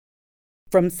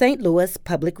from St. Louis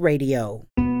Public Radio.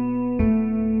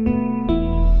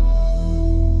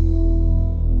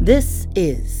 This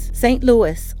is St.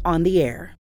 Louis on the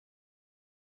Air.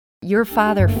 Your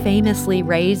father famously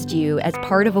raised you as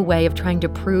part of a way of trying to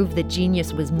prove that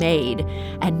genius was made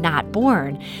and not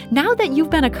born. Now that you've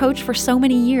been a coach for so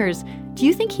many years, do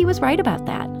you think he was right about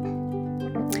that?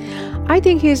 I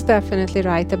think he's definitely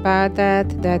right about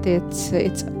that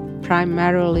it's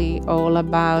primarily all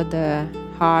about the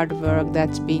hard work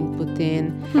that's being put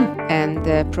in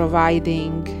and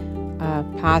providing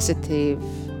positive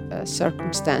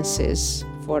circumstances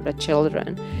for the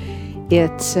children.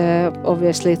 It's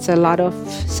obviously it's a lot of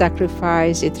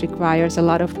sacrifice. It requires a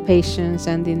lot of patience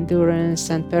and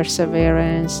endurance and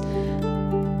perseverance.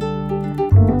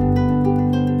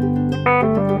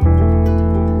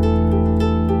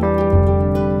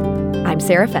 I'm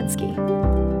Sarah Fenske.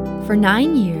 For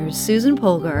 9 years, Susan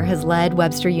Polgar has led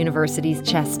Webster University's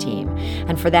chess team,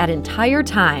 and for that entire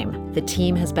time, the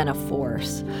team has been a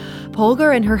force.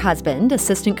 Polgar and her husband,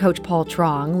 assistant coach Paul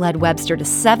Trong, led Webster to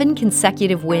 7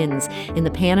 consecutive wins in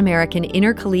the Pan American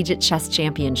Intercollegiate Chess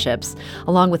Championships,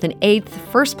 along with an 8th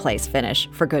first-place finish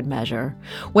for good measure.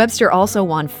 Webster also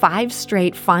won 5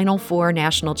 straight Final Four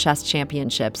national chess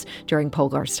championships during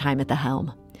Polgar's time at the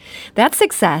helm. That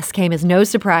success came as no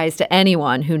surprise to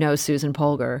anyone who knows Susan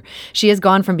Polgar. She has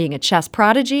gone from being a chess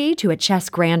prodigy to a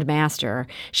chess grandmaster,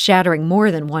 shattering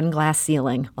more than one glass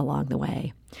ceiling along the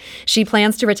way. She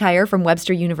plans to retire from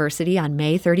Webster University on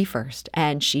May 31st,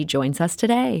 and she joins us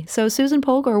today. So, Susan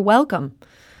Polgar, welcome.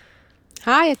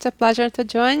 Hi, it's a pleasure to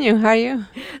join you. How are you?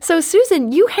 So,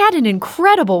 Susan, you had an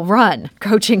incredible run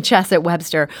coaching chess at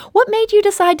Webster. What made you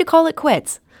decide to call it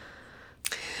quits?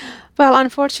 Well,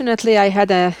 unfortunately, I had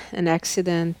an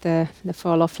accident the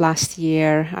fall of last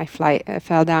year. I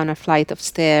fell down a flight of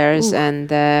stairs,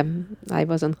 and I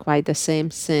wasn't quite the same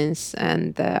since.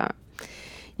 And,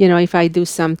 if I do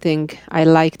something, I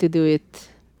like to do it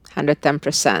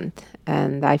 110%.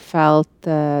 And I felt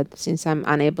since I'm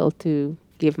unable to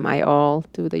give my all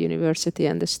to the university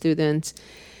and the students,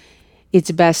 it's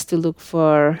best to look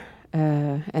for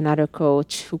another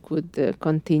coach who could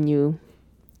continue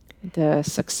the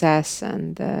success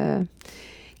and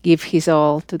give his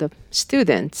all to the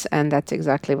students. And that's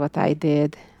exactly what I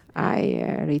did.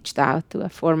 I reached out to a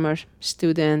former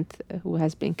student who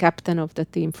has been captain of the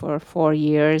team for 4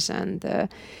 years, and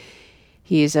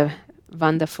he is a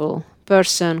wonderful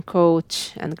person,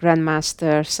 coach, and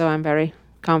grandmaster. So I'm very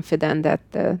confident that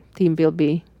the team will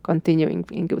be continuing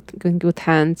in good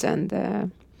hands.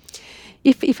 And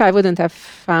if I wouldn't have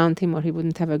found him or he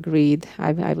wouldn't have agreed,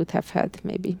 I would have had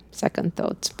maybe second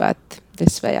thoughts. But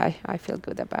this way, I feel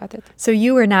good about it. So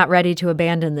you were not ready to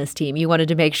abandon this team. You wanted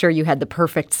to make sure you had the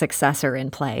perfect successor in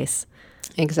place.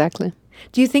 Exactly.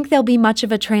 Do you think there'll be much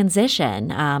of a transition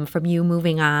from you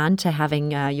moving on to having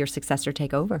your successor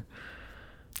take over?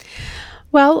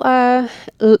 Well,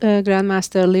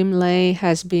 Grandmaster Lim Lei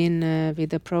has been with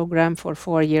the program for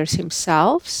 4 years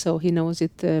himself, so he knows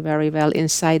it very well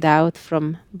inside out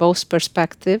from both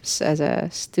perspectives as a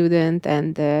student,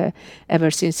 and ever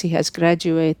since he has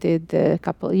graduated a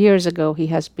couple of years ago, he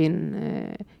has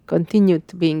been continued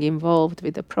being involved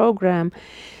with the program.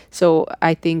 So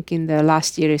I think in the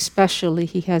last year especially,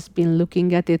 he has been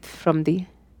looking at it from the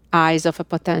eyes of a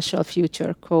potential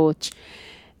future coach.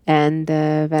 And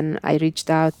when I reached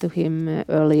out to him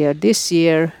earlier this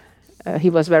year, he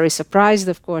was very surprised,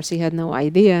 of course. He had no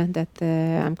idea that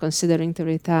I'm considering to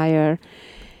retire.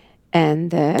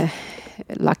 And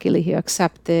luckily he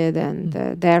accepted. And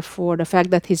therefore, the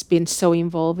fact that he's been so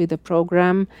involved with the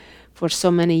program for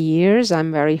so many years,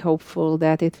 I'm very hopeful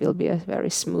that it will be a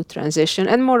very smooth transition.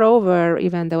 And moreover,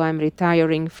 even though I'm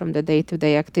retiring from the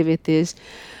day-to-day activities,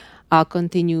 I'll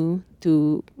continue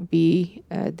to be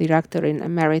a director in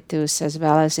emeritus as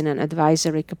well as in an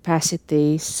advisory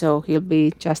capacity. So he'll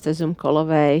be just a Zoom call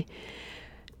away,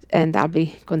 and I'll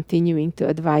be continuing to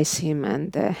advise him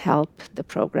and help the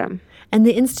program. And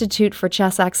the Institute for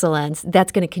Chess Excellence,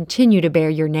 that's going to continue to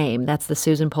bear your name. That's the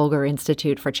Susan Polgar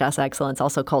Institute for Chess Excellence,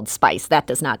 also called SPICE. That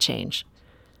does not change.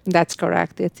 That's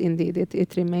correct.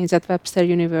 It remains at Webster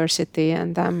University,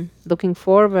 and I'm looking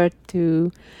forward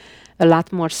to a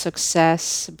lot more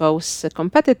success, both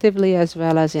competitively as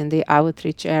well as in the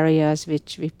outreach areas,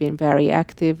 which we've been very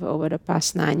active over the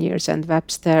past 9 years. And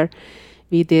Webster,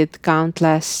 we did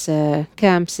countless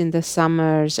camps in the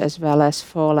summers as well as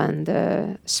fall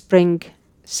and spring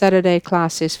Saturday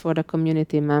classes for the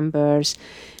community members.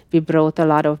 We brought a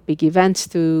lot of big events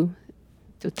to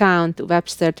town, to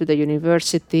Webster, to the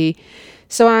university.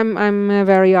 So I'm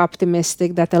very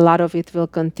optimistic that a lot of it will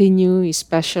continue,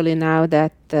 especially now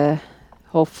that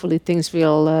hopefully things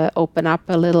will open up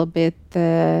a little bit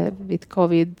with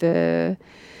COVID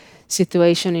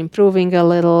situation improving a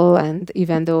little. And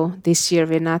even though this year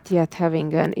we're not yet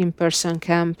having an in-person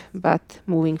camp, but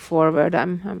moving forward,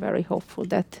 I'm very hopeful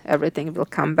that everything will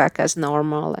come back as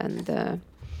normal, and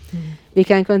we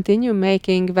can continue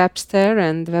making Webster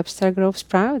and Webster Groves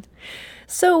proud.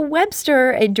 So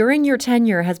Webster, during your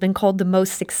tenure, has been called the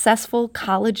most successful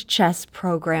college chess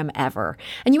program ever.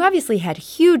 And you obviously had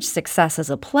huge success as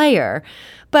a player,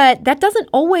 but that doesn't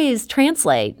always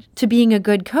translate to being a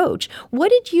good coach. What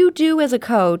did you do as a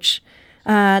coach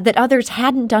that others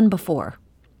hadn't done before?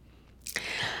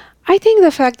 I think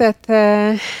the fact that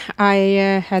I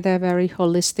had a very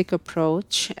holistic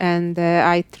approach, and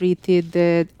I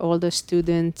treated all the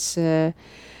students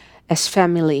as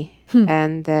family.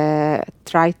 And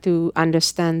try to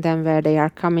understand them, where they are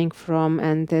coming from,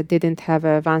 and didn't have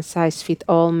a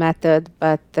one-size-fits-all method,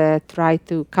 but try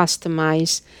to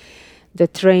customize the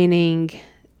training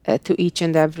to each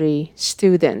and every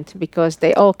student, because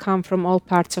they all come from all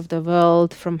parts of the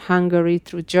world, from Hungary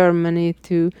through Germany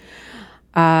to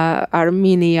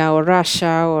Armenia or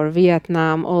Russia or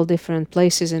Vietnam, all different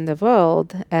places in the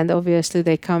world. And obviously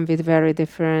they come with very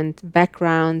different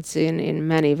backgrounds in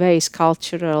many ways,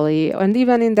 culturally, and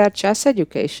even in their chess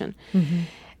education.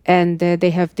 And they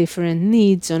have different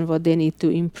needs on what they need to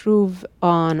improve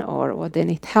on or what they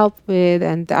need help with.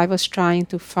 And I was trying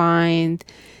to find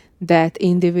that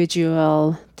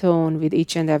individual tone with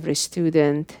each and every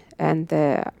student. And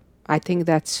I think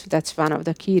that's one of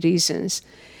the key reasons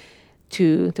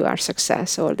to our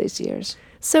success all these years.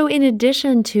 So in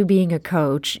addition to being a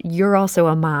coach, you're also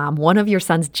a mom. One of your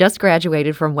sons just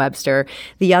graduated from Webster.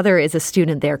 The other is a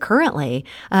student there currently.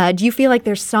 Do you feel like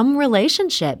there's some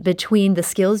relationship between the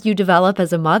skills you develop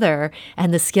as a mother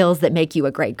and the skills that make you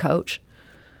a great coach?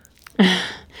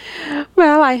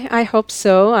 Well, I hope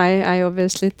so. I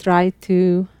obviously try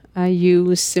to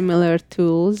use similar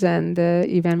tools, and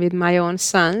even with my own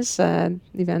sons,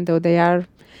 even though they are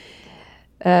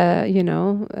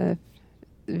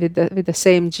with the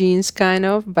same genes kind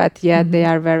of, but yet they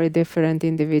are very different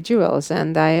individuals,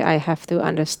 and I have to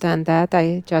understand that.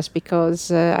 Just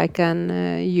because I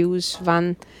can use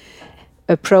one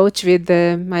approach with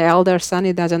my elder son,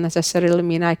 it doesn't necessarily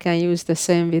mean I can use the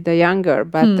same with the younger,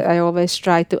 but I always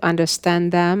try to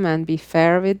understand them and be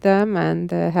fair with them and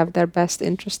have their best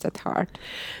interest at heart.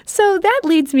 So that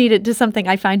leads me to something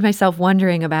I find myself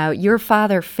wondering about. Your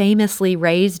father famously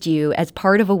raised you as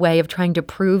part of a way of trying to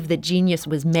prove that genius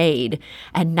was made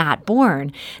and not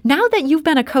born. Now that you've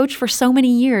been a coach for so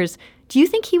many years, do you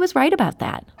think he was right about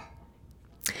that?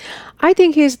 I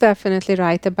think he's definitely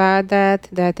right about that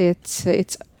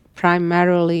it's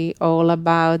primarily all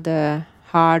about the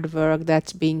hard work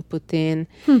that's being put in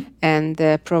and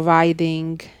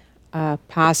providing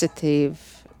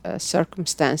positive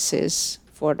circumstances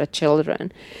for the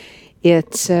children.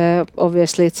 It's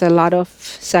obviously it's a lot of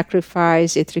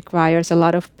sacrifice. It requires a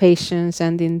lot of patience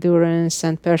and endurance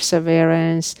and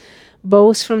perseverance,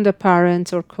 both from the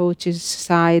parent or coach's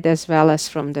side as well as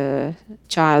from the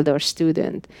child or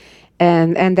student.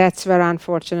 And that's where,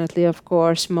 unfortunately, of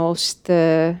course, most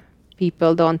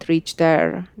people don't reach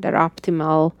their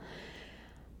optimal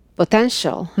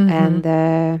potential. And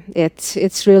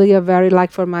it's really a very, like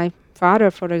for my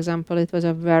father, for example, it was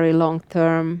a very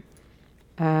long-term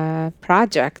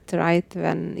project, right?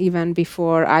 Even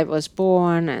before I was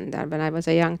born and when I was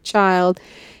a young child.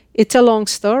 It's a long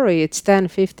story. It's 10,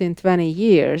 15, 20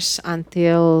 years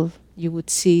until you would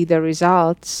see the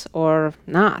results or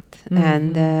not.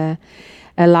 And in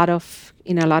a lot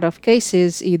of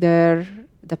cases, either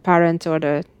the parent or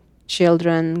the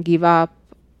children give up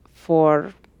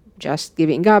for just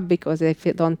giving up because they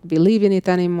don't believe in it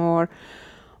anymore,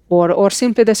 or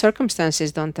simply the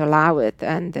circumstances don't allow it.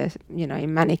 And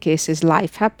in many cases,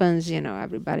 life happens.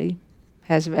 Everybody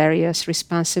has various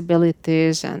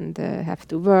responsibilities and have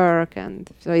to work, and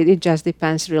so it just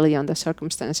depends really on the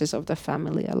circumstances of the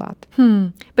family a lot.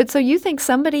 But so you think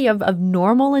somebody of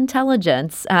normal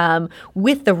intelligence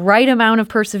with the right amount of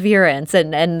perseverance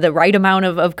and the right amount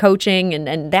of coaching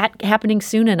and that happening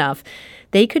soon enough,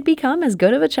 they could become as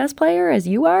good of a chess player as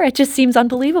you are? It just seems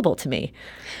unbelievable to me.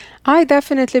 I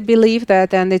definitely believe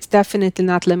that, and it's definitely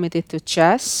not limited to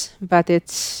chess, but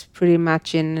it's pretty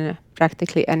much in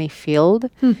practically any field.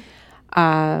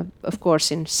 Of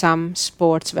course, in some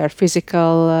sports where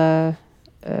physical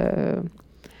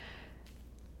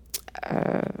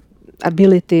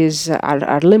abilities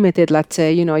are limited, let's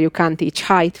say, you can't teach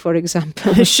height, for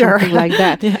example, or Sure. something like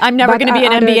that. I'm never going to be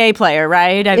an NBA player,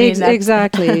 right? I mean,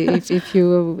 exactly. if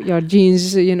your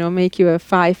genes, make you a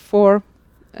 5'4"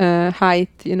 height,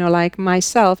 like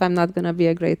myself, I'm not going to be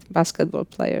a great basketball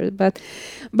player. But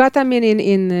I mean,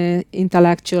 in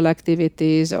intellectual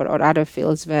activities or other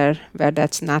fields where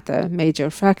that's not a major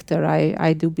factor,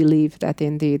 I do believe that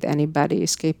indeed anybody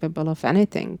is capable of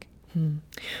anything.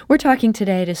 We're talking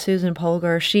today to Susan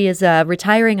Polgar. She is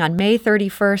retiring on May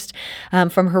 31st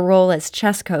from her role as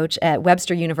chess coach at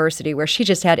Webster University, where she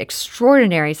just had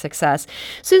extraordinary success.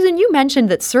 Susan, you mentioned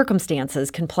that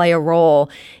circumstances can play a role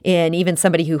in even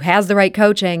somebody who has the right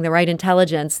coaching, the right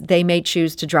intelligence. They may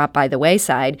choose to drop by the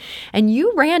wayside. And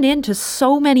you ran into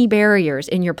so many barriers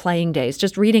in your playing days.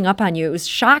 Just reading up on you, it was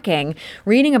shocking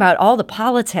reading about all the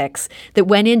politics that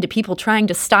went into people trying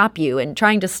to stop you and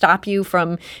trying to stop you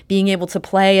from being able to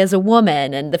play as a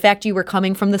woman, and the fact you were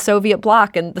coming from the Soviet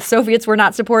bloc and the Soviets were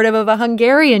not supportive of a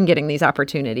Hungarian getting these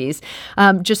opportunities.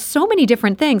 Just so many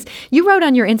different things. You wrote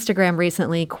on your Instagram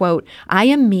recently, quote, "I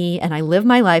am me and I live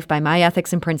my life by my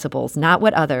ethics and principles, not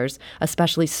what others,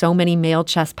 especially so many male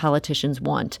chess politicians,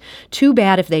 want. Too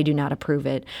bad if they do not approve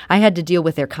it. I had to deal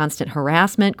with their constant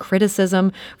harassment,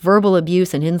 criticism, verbal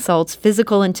abuse and insults,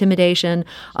 physical intimidation,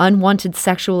 unwanted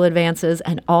sexual advances,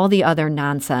 and all the other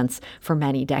nonsense for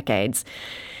many decades."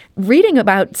 Reading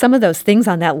about some of those things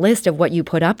on that list of what you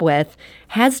put up with,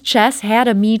 has chess had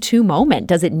a Me Too moment?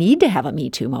 Does it need to have a Me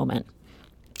Too moment?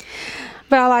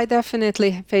 Well, I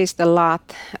definitely faced a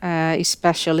lot,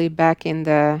 especially back in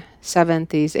the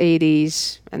 70s,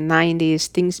 80s, and 90s.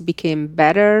 Things became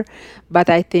better, but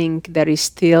I think there is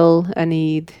still a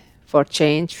need for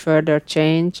change, further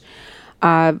change.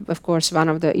 Of course, one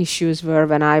of the issues were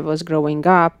when I was growing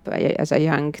up as a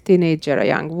young teenager, a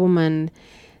young woman,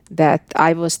 that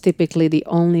I was typically the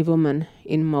only woman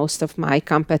in most of my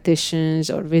competitions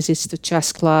or visits to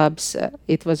chess clubs.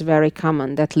 It was very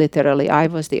common that literally I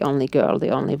was the only girl, the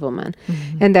only woman.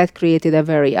 Mm-hmm. And that created a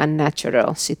very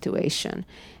unnatural situation.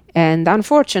 And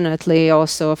unfortunately,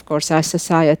 also, of course, our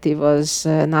society was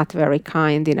not very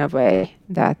kind in a way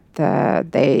that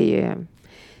they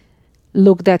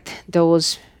looked at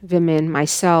those women,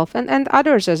 myself, and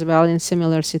others as well in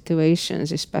similar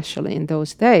situations, especially in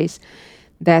those days,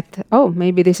 that,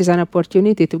 maybe this is an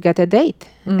opportunity to get a date.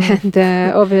 And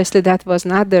obviously that was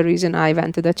not the reason I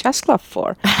went to the chess club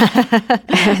for.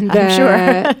 And, I'm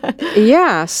sure.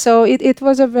 Yeah, so it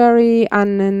was a very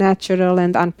unnatural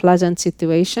and unpleasant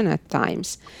situation at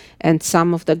times. And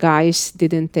some of the guys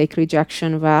didn't take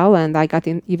rejection well, and I got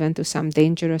even to some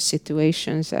dangerous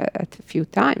situations at a few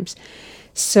times.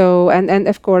 So, and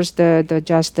of course,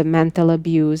 the mental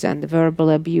abuse and the verbal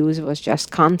abuse was just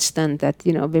constant, that,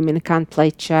 women can't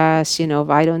play chess,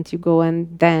 why don't you go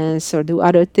and dance or do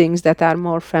other things that are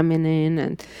more feminine,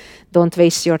 and don't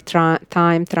waste your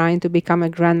time trying to become a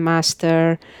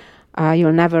grandmaster.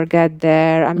 You'll never get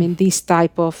there. I mean, this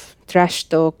type of trash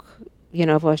talk,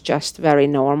 was just very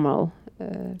normal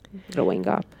growing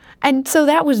up. And so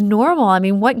that was normal. I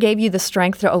mean, what gave you the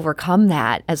strength to overcome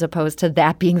that, as opposed to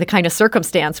that being the kind of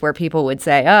circumstance where people would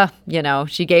say,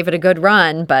 she gave it a good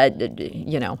run, but,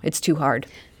 it's too hard?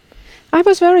 I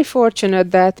was very fortunate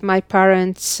that my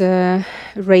parents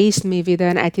raised me with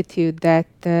an attitude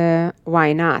that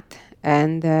why not?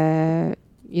 And,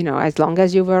 as long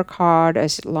as you work hard,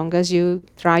 as long as you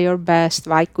try your best,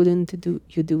 why couldn't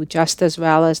you do just as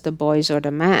well as the boys or the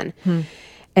men?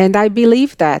 And I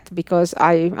believe that, because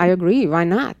I agree, why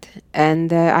not?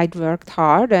 And I'd worked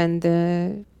hard, and,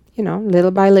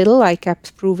 little by little, I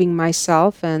kept proving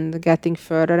myself and getting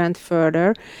further and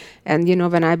further. And,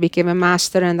 when I became a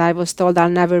master and I was told I'll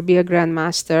never be a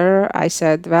grandmaster, I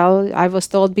said, well, I was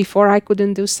told before I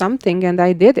couldn't do something, and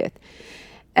I did it.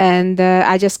 And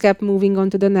I just kept moving on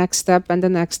to the next step and the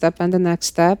next step and the next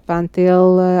step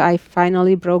until I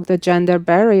finally broke the gender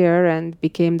barrier and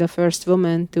became the first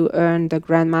woman to earn the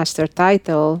grandmaster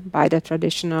title by the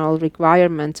traditional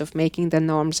requirements of making the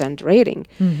norms and rating.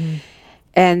 Mm-hmm.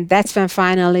 And that's when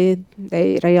finally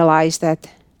they realized that,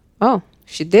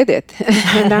 she did it.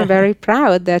 And I'm very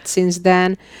proud that since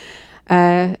then,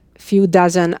 a few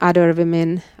dozen other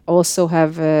women also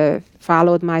have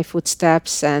followed my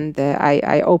footsteps, and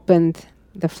I opened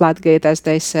the floodgate, as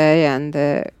they say, and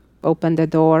opened the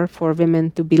door for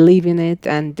women to believe in it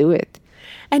and do it.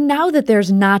 And now that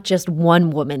there's not just one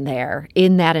woman there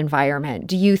in that environment,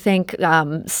 do you think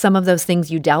some of those things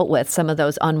you dealt with, some of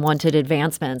those unwanted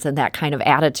advancements and that kind of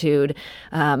attitude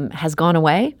has gone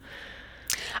away?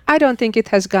 I don't think it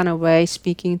has gone away,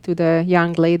 speaking to the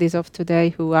young ladies of today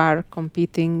who are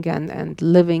competing and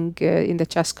living in the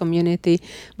chess community,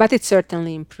 but it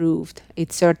certainly improved.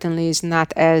 It certainly is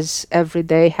not as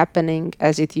everyday happening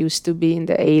as it used to be in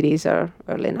the 80s or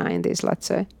early 90s, let's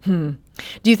say.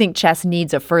 Do you think chess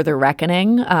needs a further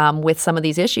reckoning with some of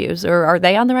these issues, or are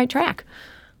they on the right track?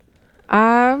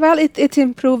 Well, it's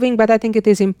improving, but I think it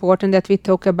is important that we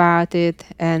talk about it,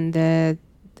 and the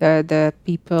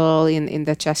people in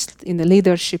the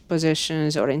leadership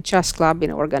positions or in chess club,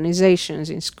 in organizations,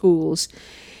 in schools,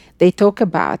 they talk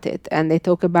about it, and they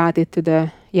talk about it to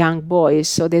the young boys,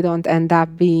 so they don't end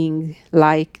up being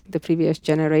like the previous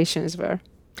generations were.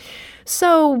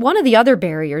 So one of the other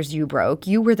barriers you broke,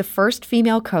 you were the first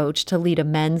female coach to lead a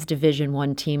men's Division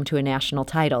I team to a national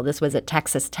title. This was at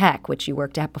Texas Tech, which you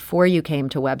worked at before you came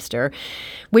to Webster.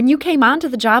 When you came onto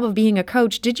the job of being a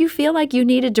coach, did you feel like you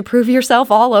needed to prove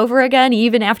yourself all over again,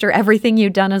 even after everything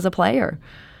you'd done as a player?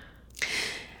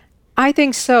 I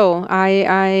think so.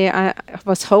 I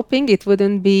was hoping it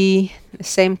wouldn't be the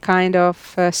same kind of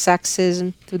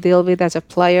sexism to deal with as a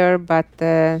player, but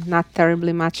not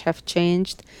terribly much have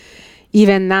changed.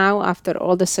 Even now, after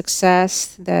all the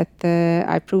success that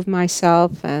I proved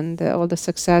myself and all the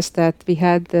success that we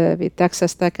had with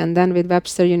Texas Tech and then with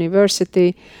Webster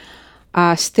University,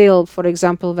 still, for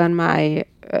example, when my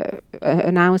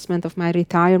announcement of my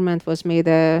retirement was made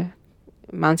a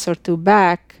month or two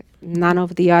back, none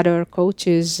of the other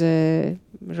coaches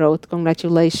wrote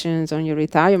congratulations on your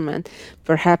retirement.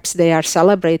 Perhaps they are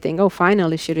celebrating, oh,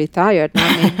 finally she retired.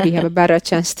 Now maybe we have a better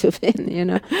chance to win, you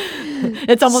know.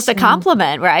 It's almost a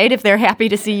compliment, right? If they're happy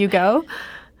to see you go.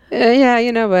 Yeah,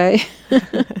 in a way.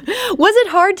 Was it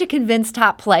hard to convince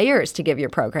top players to give your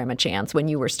program a chance when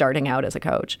you were starting out as a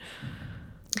coach?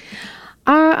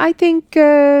 I think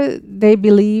they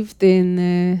believed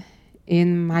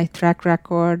in my track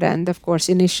record, and of course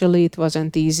initially it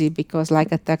wasn't easy because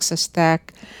like at Texas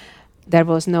Tech there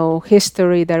was no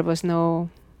history, there was no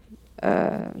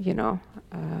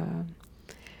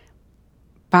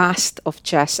past of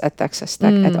chess at Texas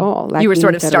Tech at all. Like you were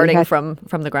sort of starting from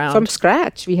the ground. From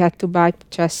scratch. We had to buy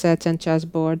chess sets and chess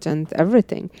boards and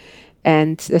everything.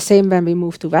 And the same when we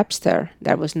moved to Webster.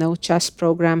 There was no chess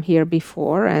program here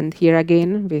before, and here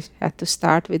again we had to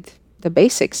start with the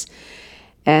basics.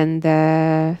 And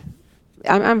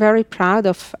I'm very proud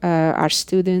of our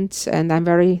students, and I'm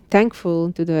very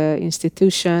thankful to the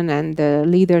institution and the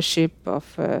leadership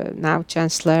of now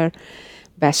Chancellor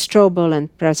Beth Strobel and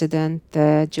President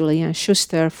Julian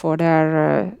Schuster for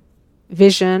their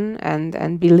vision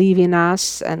and believe in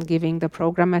us and giving the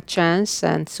program a chance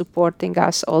and supporting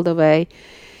us all the way.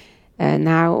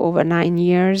 Now over 9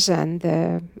 years, and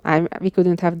we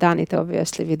couldn't have done it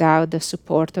obviously without the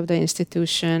support of the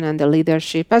institution and the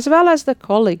leadership, as well as the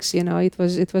colleagues. You know, it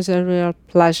was a real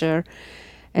pleasure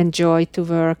and joy to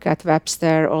work at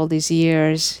Webster all these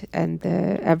years, and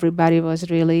everybody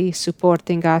was really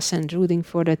supporting us and rooting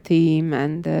for the team,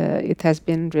 and it has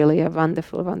been really a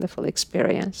wonderful, wonderful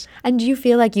experience. And do you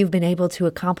feel like you've been able to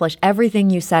accomplish everything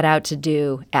you set out to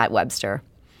do at Webster?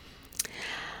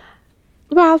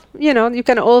 Well, you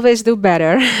can always do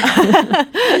better.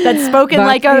 That's spoken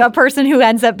like a person who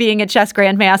ends up being a chess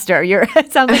grandmaster.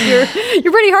 It sounds like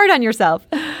you're pretty hard on yourself.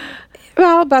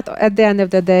 Well, but at the end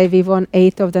of the day, we won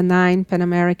 8 of the 9 Pan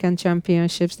American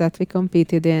championships that we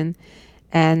competed in.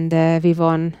 And we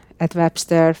won at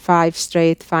Webster 5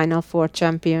 straight Final Four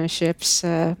championships.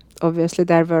 Obviously,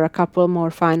 there were a couple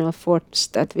more Final Fours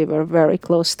that we were very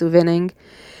close to winning,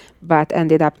 but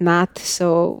ended up not.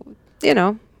 So,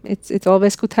 it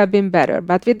always could have been better.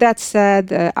 But with that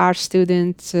said, our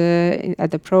students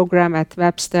at the program at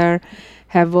Webster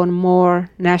have won more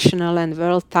national and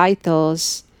world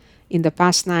titles in the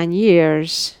past 9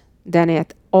 years than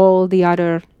at all the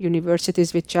other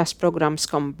universities with chess programs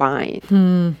combined.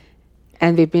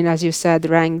 And we've been, as you said,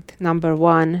 ranked number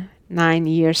 1 9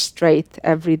 years straight,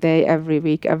 every day, every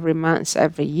week, every month,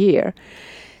 every year.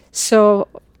 So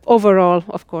overall,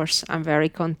 of course, I'm very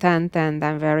content and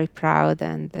I'm very proud.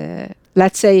 And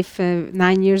let's say if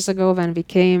 9 years ago when we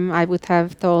came, I would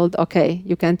have told, okay,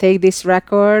 you can take this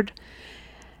record,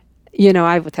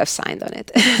 I would have signed on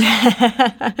it.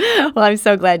 Well, I'm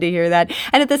so glad to hear that.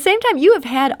 And at the same time, you have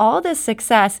had all this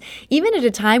success, even at a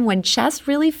time when chess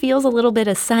really feels a little bit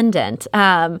ascendant.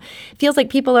 Feels like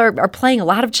people are playing a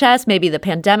lot of chess. Maybe the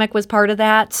pandemic was part of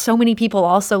that. So many people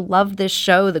also love this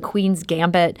show, The Queen's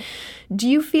Gambit. Do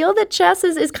you feel that chess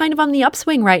is kind of on the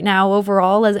upswing right now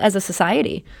overall as a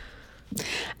society?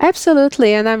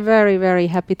 Absolutely. And I'm very, very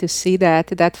happy to see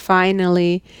that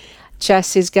finally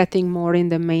chess is getting more in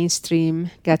the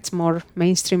mainstream, gets more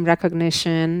mainstream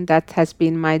recognition. That has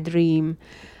been my dream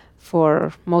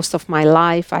for most of my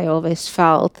life. I always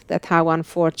felt that how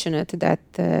unfortunate that,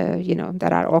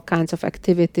 there are all kinds of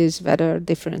activities, whether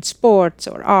different sports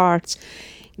or arts,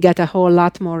 get a whole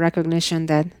lot more recognition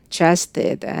than chess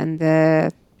did. And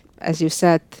as you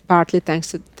said, partly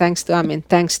thanks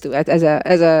to it as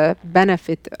a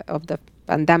benefit of the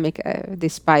pandemic,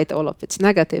 despite all of its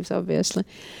negatives, obviously.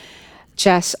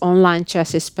 Chess, online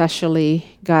chess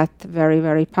especially, got very,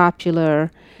 very popular.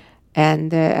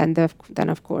 And then,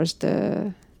 of course,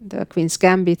 the Queen's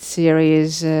Gambit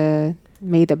series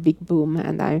made a big boom,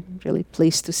 and I'm really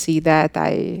pleased to see that.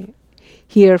 I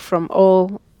hear from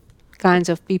all kinds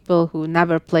of people who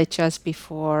never played chess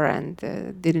before and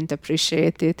didn't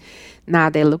appreciate it. Now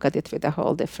they look at it with a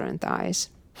whole different eyes.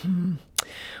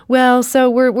 Well, so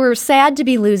we're sad to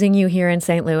be losing you here in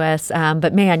St. Louis,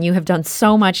 but man, you have done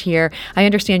so much here. I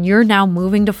understand you're now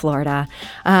moving to Florida.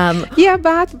 Yeah,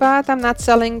 but I'm not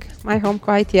selling my home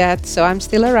quite yet, so I'm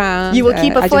still around. You will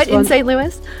keep a foot in St.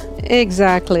 Louis?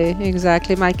 Exactly.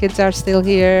 My kids are still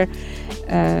here.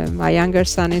 My younger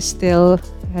son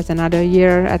has another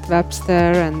year at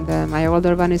Webster, and my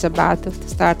older one is about to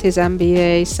start his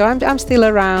MBA. So I'm still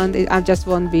around. I just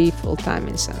won't be full-time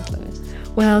in St. Louis.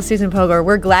 Well, Susan Polgar,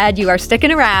 we're glad you are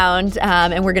sticking around,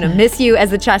 and we're going to miss you as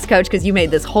the chess coach because you made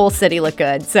this whole city look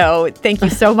good. So thank you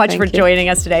so much for joining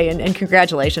us today, and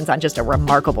congratulations on just a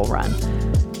remarkable run.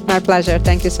 My pleasure.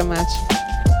 Thank you so much.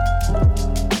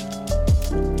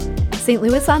 St.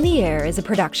 Louis on the Air is a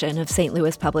production of St.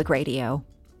 Louis Public Radio.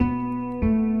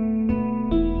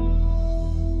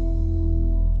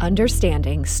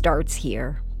 Understanding starts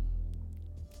here.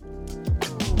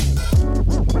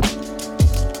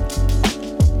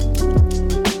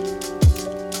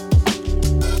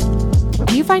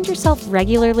 Do you find yourself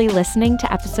regularly listening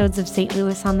to episodes of St.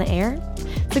 Louis on the Air?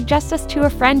 Suggest us to a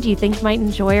friend you think might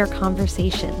enjoy our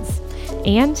conversations.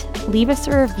 And leave us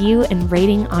a review and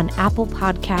rating on Apple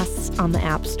Podcasts on the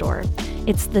App Store.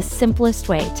 It's the simplest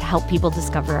way to help people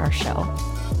discover our show.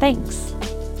 Thanks.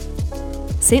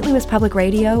 St. Louis Public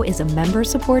Radio is a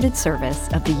member-supported service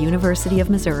of the University of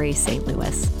Missouri, St.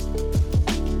 Louis.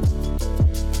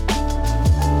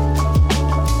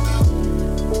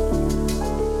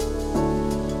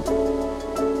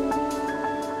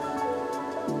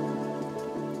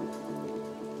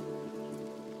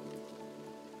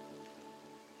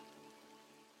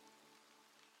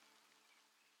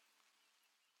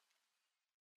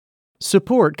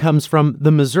 Support comes from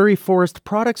the Missouri Forest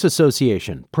Products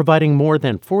Association, providing more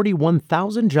than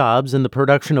 41,000 jobs in the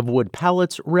production of wood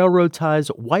pallets, railroad ties,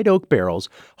 white oak barrels,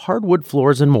 hardwood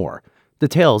floors, and more.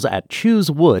 Details at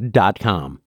choosewood.com.